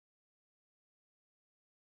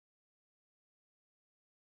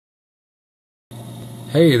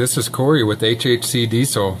Hey, this is Corey with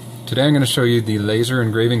HHCDiesel. Today I'm going to show you the laser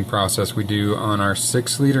engraving process we do on our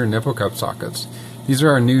 6-liter nipple cup sockets. These are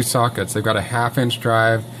our new sockets. They've got a 1/2-inch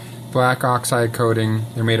drive, black oxide coating.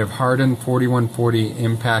 They're made of hardened 4140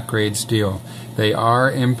 impact grade steel. They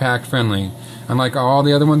are impact friendly. Unlike all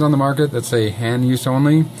the other ones on the market that say hand use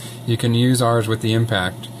only, you can use ours with the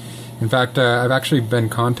impact. In fact, I've actually been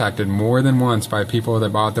contacted more than once by people that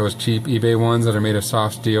bought those cheap eBay ones that are made of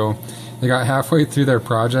soft steel. They got halfway through their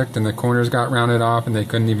project and the corners got rounded off and they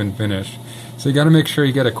couldn't even finish. So you got to make sure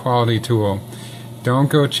you get a quality tool. Don't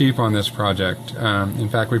go cheap on this project. In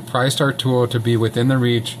fact, we priced our tool to be within the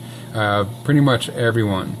reach of pretty much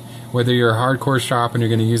everyone. Whether you're a hardcore shop and you're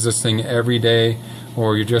going to use this thing every day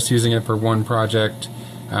or you're just using it for one project,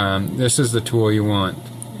 this is the tool you want.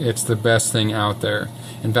 It's the best thing out there.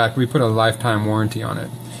 In fact, we put a lifetime warranty on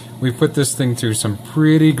it. We've put this thing through some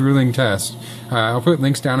pretty grueling tests. I'll put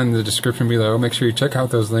links down in the description below. Make sure you check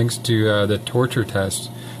out those links to the torture tests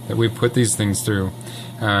that we put these things through.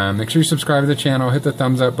 Make sure you subscribe to the channel, hit the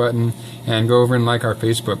thumbs up button, and go over and like our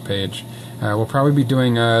Facebook page. We'll probably be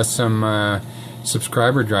doing some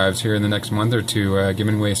subscriber drives here in the next month or two,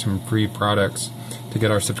 giving away some free products to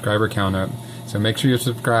get our subscriber count up. So make sure you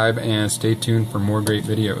subscribe and stay tuned for more great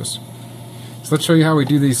videos. So let's show you how we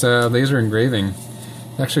do these laser engraving.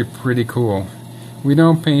 It's actually pretty cool. We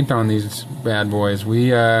don't paint on these bad boys.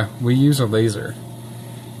 We use a laser.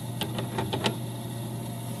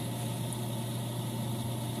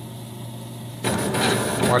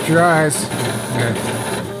 Watch your eyes. Okay.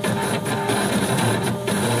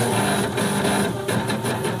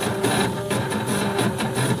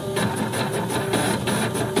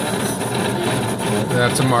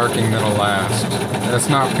 That's a marking that'll last. That's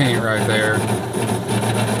not paint right there.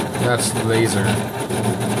 That's laser.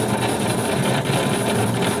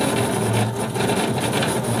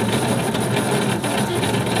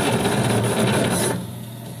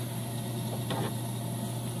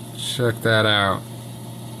 Check that out.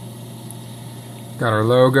 Got our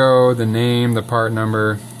logo, the name, the part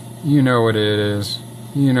number. You know what it is.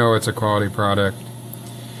 You know it's a quality product.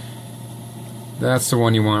 That's the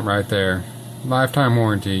one you want right there. Lifetime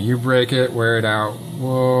warranty. You break it, wear it out,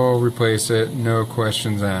 we'll replace it, no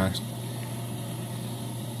questions asked.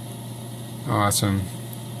 Awesome.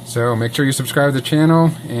 So make sure you subscribe to the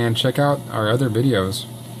channel and check out our other videos.